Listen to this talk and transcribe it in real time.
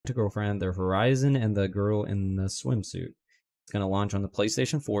Rent-A-Girlfriend, The Horizon, and The Girl in the Swimsuit. It's going to launch on the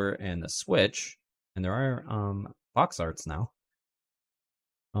PlayStation 4 and the Switch, and there are box arts now.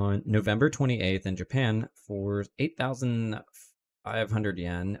 On November 28th in Japan for 8,500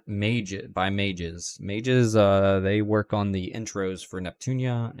 yen, by Mages. Mages, they work on the intros for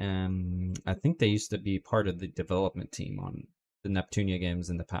Neptunia, and I think they used to be part of the development team on the Neptunia games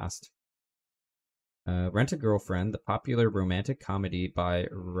in the past. Rent-A-Girlfriend, the popular romantic comedy by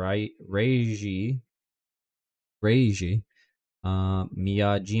Reiji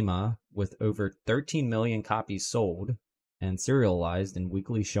Miyajima, with over 13 million copies sold and serialized in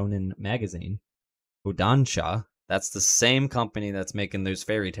Weekly Shonen Magazine. Kodansha, that's the same company that's making those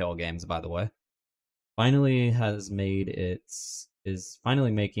fairy tale games, by the way, is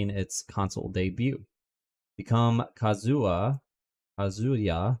finally making its console debut. Become Kazuya,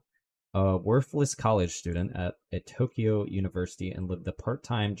 a worthless college student at a Tokyo university, and lived a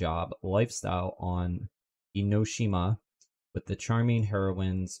part-time job lifestyle on Enoshima with the charming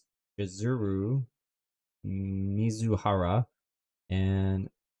heroines Chizuru Mizuhara and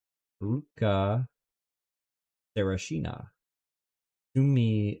Ruka Sarashina.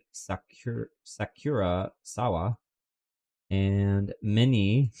 Sumi Sakurasawa and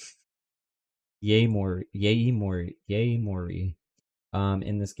Mini Yaemori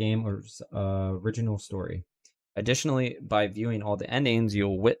in this game or original story. Additionally, by viewing all the endings,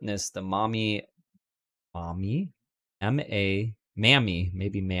 you'll witness the Mami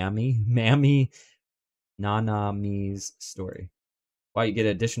Nanami's story. Wow, you get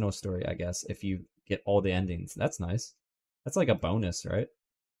additional story, I guess, if you get all the endings. That's nice. That's like a bonus, right?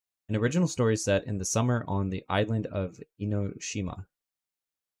 An original story set in the summer on the island of Enoshima.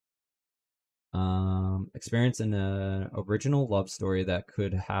 Experience an original love story that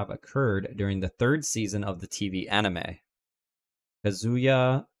could have occurred during the 3rd season of the TV anime.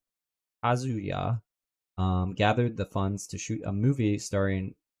 Kazuya gathered the funds to shoot a movie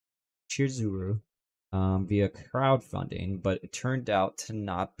starring Chizuru via crowdfunding, but it turned out to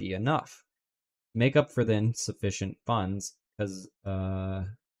not be enough. To make up for the insufficient funds,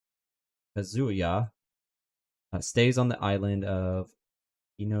 Kazuya stays on the island of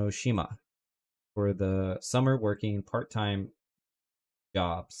Enoshima for the summer, working part-time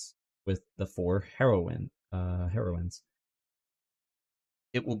jobs with the 4 heroines.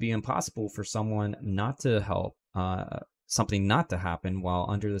 It will be impossible for someone not to help, something not to happen while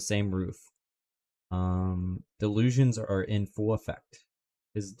under the same roof. Delusions are in full effect.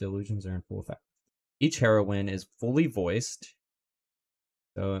 His delusions are in full effect. Each heroine is fully voiced.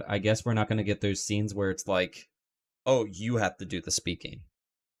 So I guess we're not going to get those scenes where it's like, oh, you have to do the speaking.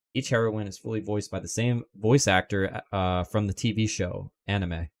 Each heroine is fully voiced by the same voice actor from the TV show,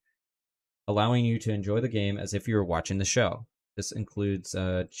 anime, allowing you to enjoy the game as if you were watching the show. This includes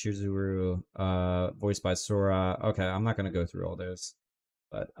Chizuru, voiced by Sora. Okay, I'm not going to go through all those.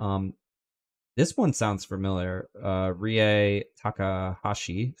 But this one sounds familiar. Rie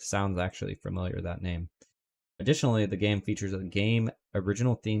Takahashi sounds actually familiar, that name. Additionally, the game features a game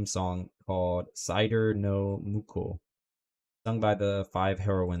original theme song called Cider no Muko, sung by the 5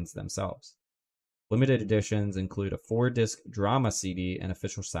 heroines themselves. Limited editions include a 4-disc drama CD and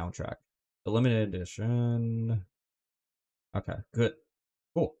official soundtrack. The limited edition... Okay, good.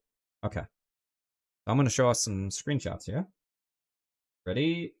 Cool. Okay. I'm going to show us some screenshots here.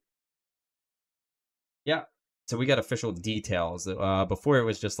 Ready? Yeah. So we got official details. Before it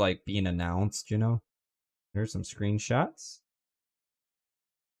was just like being announced, you know? Here's some screenshots.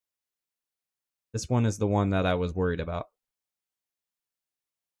 This one is the one that I was worried about.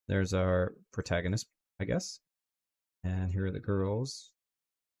 There's our protagonist, I guess. And here are the girls.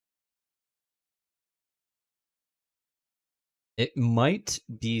 It might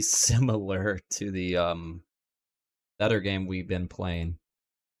be similar to the other game we've been playing.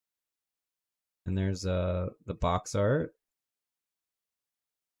 And there's the box art.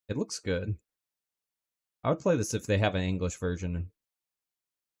 It looks good. I would play this if they have an English version.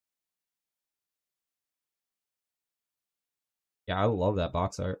 Yeah, I love that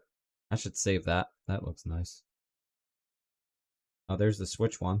box art. I should save that. That looks nice. Oh, there's the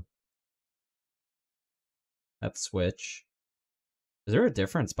Switch one. That's Switch. Is there a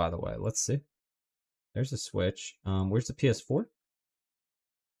difference, by the way? Let's see. There's a Switch. Where's the PS4?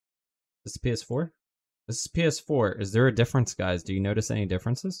 This is PS4? This is PS4. Is there a difference, guys? Do you notice any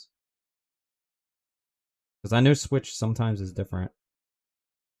differences? Because I know Switch sometimes is different.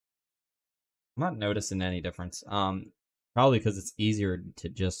 I'm not noticing any difference. Probably because it's easier to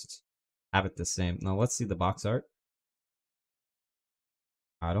just have it the same. Now let's see the box art.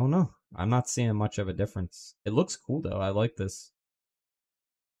 I don't know. I'm not seeing much of a difference. It looks cool though. I like this.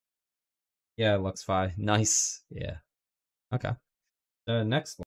 Yeah, Lux Fi. Nice. Yeah. Okay. The next